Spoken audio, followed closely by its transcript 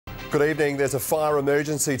Good evening. There's a fire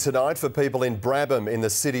emergency tonight for people in Brabham in the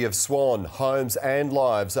city of Swan. Homes and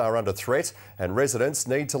lives are under threat and residents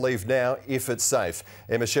need to leave now if it's safe.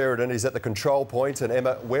 Emma Sheridan is at the control point. And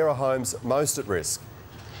Emma, where are homes most at risk?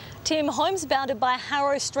 Tim, homes bounded by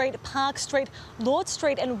Harrow Street, Park Street, Lord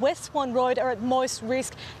Street and West Swan Road are at most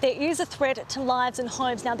risk. There is a threat to lives and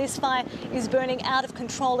homes. Now, this fire is burning out of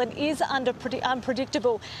control and is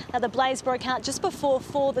unpredictable. Now, the blaze broke out just before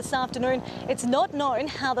 4 this afternoon. It's not known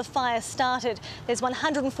how the fire started. There's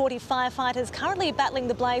 140 firefighters currently battling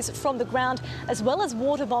the blaze from the ground, as well as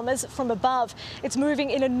water bombers from above. It's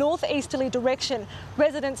moving in a northeasterly direction.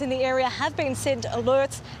 Residents in the area have been sent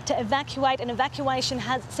alerts to evacuate. An evacuation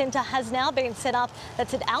centre has now been set up.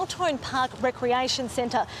 That's at Altone Park Recreation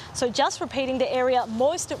Centre. So just repeating, the area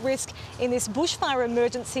most at risk in this bushfire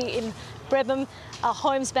emergency in Brabham are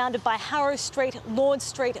homes bounded by Harrow Street, Lord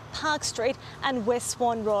Street, Park Street and West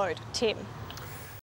Swan Road. Tim.